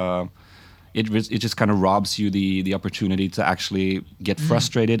 It just kind of robs you the opportunity to actually get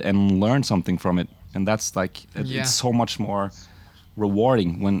frustrated and learn something from it, and that's like it's so much more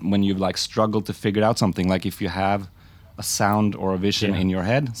rewarding when you've like struggled to figure out something. Like if you have a sound or a vision in your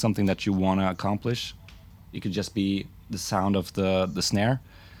head, something that you want to accomplish, it could just be the sound of the snare,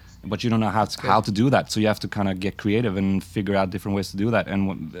 but you don't know how to do that. So you have to kind of get creative and figure out different ways to do that.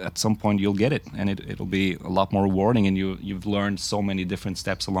 And at some point you'll get it, and it'll be a lot more rewarding, and you've learned so many different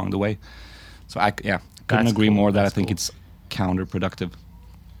steps along the way. So I couldn't agree more that I think it's counterproductive.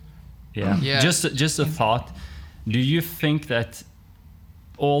 Just a thought. Do you think that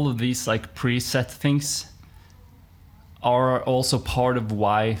all of these like preset things are also part of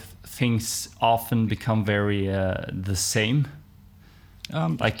why things often become very the same?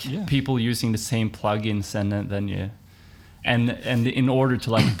 People using the same plugins, and then and in order to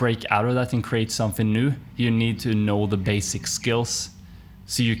like break out of that and create something new, you need to know the basic skills,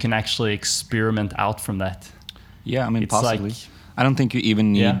 so you can actually experiment out from that. Yeah, I mean, it's possibly. Like, I don't think you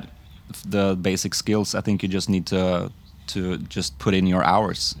even need the basic skills. I think you just need to just put in your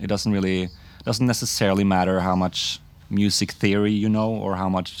hours. It doesn't necessarily matter how much music theory you know or how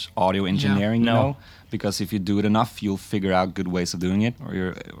much audio engineering you know. Because if you do it enough, you'll figure out good ways of doing it.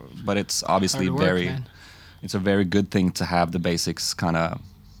 But it's obviously it's a very good thing to have the basics kind of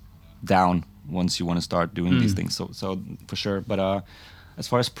down once you want to start doing these things. So for sure. But as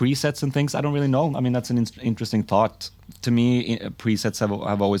far as presets and things, I don't really know. I mean, that's an interesting thought. To me, presets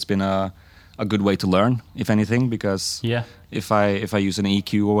have always been a good way to learn, if anything, because if I use an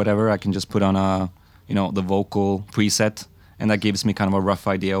EQ or whatever, I can just put on the vocal preset, and that gives me kind of a rough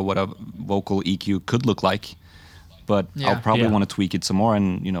idea of what a vocal EQ could look like. But I'll probably want to tweak it some more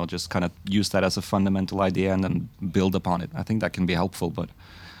and just kind of use that as a fundamental idea and then build upon it. I think that can be helpful, but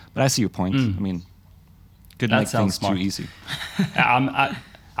I see your point. I mean, could make things too easy.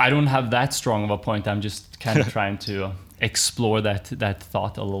 I don't have that strong of a point. I'm just kind of trying to explore that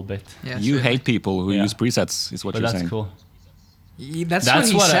thought a little bit. Yeah, you hate people who use presets, is what you're saying. That's cool. That's what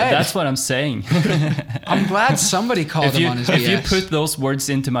he said. That's what I'm saying. I'm glad somebody called him on his BS. If you put those words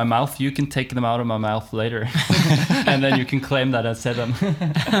into my mouth, you can take them out of my mouth later. And then you can claim that I said them.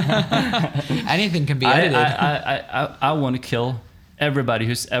 Anything can be edited. I want to kill everybody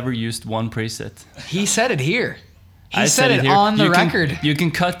who's ever used one preset. He said it here. He said it on the record. You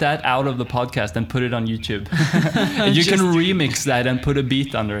can cut that out of the podcast and put it on YouTube. You can remix that and put a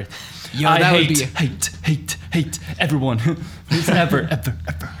beat under it. Yo, I hate everyone who's ever.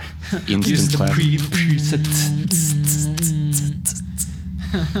 Use the preset.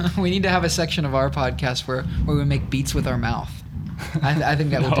 We need to have a section of our podcast where we make beats with our mouth. I think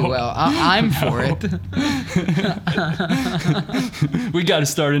that would do well. I'm for it. We got to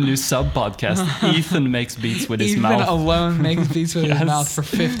start a new sub podcast. Ethan makes beats with his mouth. Ethan alone makes beats with his Yes. mouth for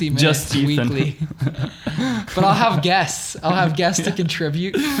 50 minutes Just Ethan. weekly. But I'll have guests. I'll have guests to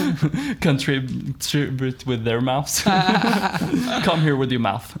contribute. Contribute with their mouths. Come here with your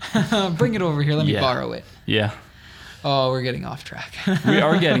mouth. Bring it over here. Let me Yeah. borrow it. Yeah. Oh, we're getting off track. We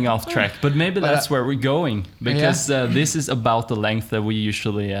are getting off track, but maybe that's where we're going, because this is about the length that we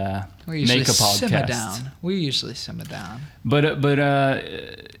usually, make a podcast. Simmer down. We usually simmer down. But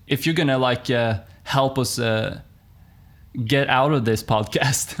if you're gonna help us get out of this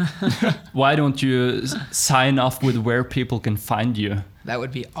podcast, why don't you sign off with where people can find you? That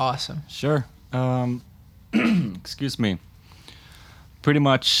would be awesome. Sure. Excuse me. Pretty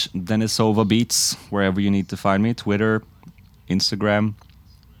much Denisova Beats, wherever you need to find me. Twitter, Instagram,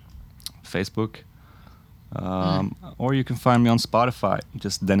 Facebook. Or you can find me on Spotify,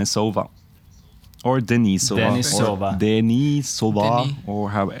 just Denisova. Or Denisova. Denisova. Or Denisova. Deni. Or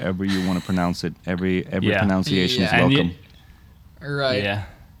however you want to pronounce it. Every pronunciation is Yeah. And welcome. Right. Yeah.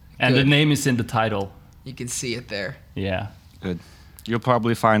 And Good. the name is in the title. You can see it there. Yeah. Good. You'll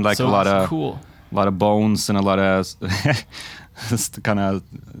probably find So a lot of cool. bones and a lot of kind of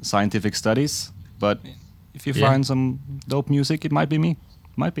scientific studies. But if you find some dope music, it might be me.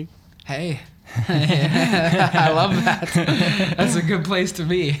 Might be. Hey. I love that. That's a good place to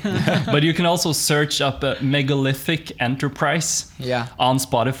be. But you can also search up a Megalithic Enterprise Yeah. on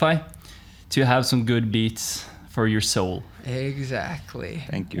Spotify to have some good beats for your soul. Exactly.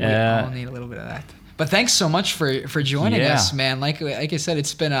 Thank you. We all need a little bit of that. But thanks so much for joining Yeah. us, man. Like I said,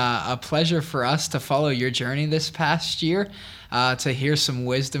 it's been a pleasure for us to follow your journey this past year, to hear some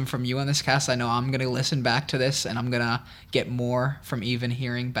wisdom from you on this cast. I know I'm going to listen back to this, and I'm going to get more from even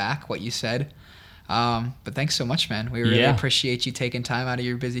hearing back what you said. But thanks so much, man. We really appreciate you taking time out of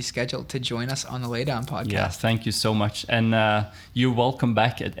your busy schedule to join us on the Laydown podcast. Yeah, thank you so much. And you're welcome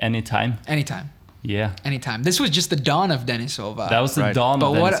back at any time. Anytime. Yeah. Anytime. This was just the dawn of Denisova. That was the Right. dawn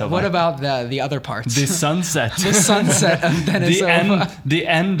of But Denisova. what about the other parts? the sunset? The sunset of Denisova. the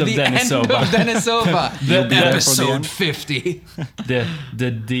end of The Denisova. end of Denisova. You'll be there for the Episode end. 50.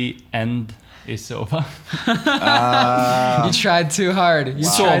 the end is over. You tried too hard. You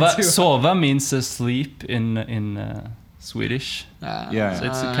tried Sova, too sova means sleep in Swedish. Yeah. So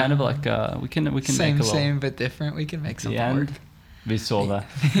it's kind of like we can make a Same, little same, but different. We can make the something end. work. We saw that.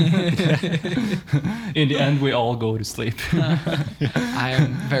 In the end, we all go to sleep. I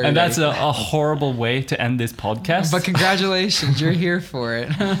am very And that's ready. a horrible way to end this podcast. But congratulations, you're here for it.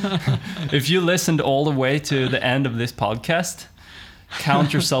 If you listened all the way to the end of this podcast,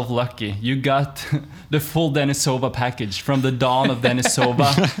 count yourself lucky. You got the full Denisova package from the dawn of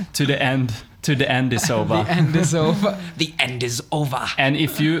Denisova to the end. To the end is over. The end is over. The end is over. And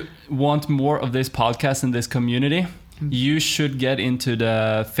if you want more of this podcast in this community, you should get into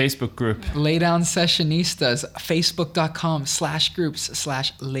the Facebook group. Laydown Sessionistas,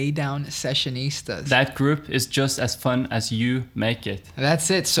 facebook.com/groups/laydown sessionistas. That group is just as fun as you make it. That's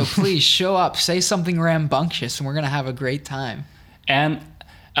it. So please show up, say something rambunctious, and we're going to have a great time. And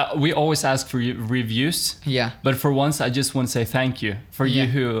we always ask for reviews. Yeah. But for once, I just want to say thank you for Yeah. you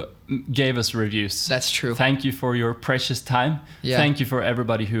who gave us reviews. That's true. Thank you for your precious time. Yeah. Thank you for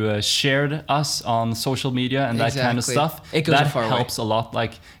everybody who shared us on social media and that kind of Exactly. stuff. It goes that a far way. helps a lot.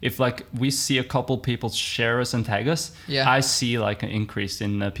 Like if we see a couple people share us and tag us, Yeah. I see like an increase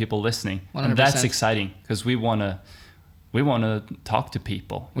in people listening, 100%. and that's exciting because we want to talk to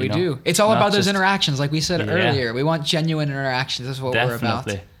people. We you know? do. It's all Not about those just- interactions, like we said Yeah. earlier. We want genuine interactions. That's what we're about.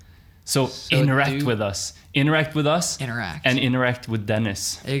 Definitely. So interact with us. Interact with us. Interact. And interact with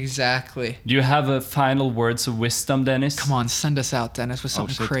Dennis. Exactly. Do you have a final words of wisdom, Dennis? Come on, send us out, Dennis, with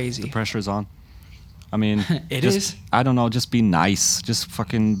something shit, crazy. The pressure's on. I mean, It just, is. I don't know. Just be nice. Just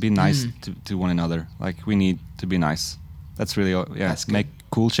fucking be nice to one another. Like we need to be nice. That's really That's good. Make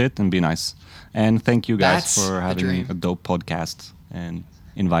cool shit and be nice. And thank you guys That's for the having dream. a dope podcast and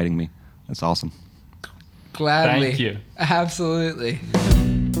inviting me. That's awesome. Gladly. Thank you. Absolutely.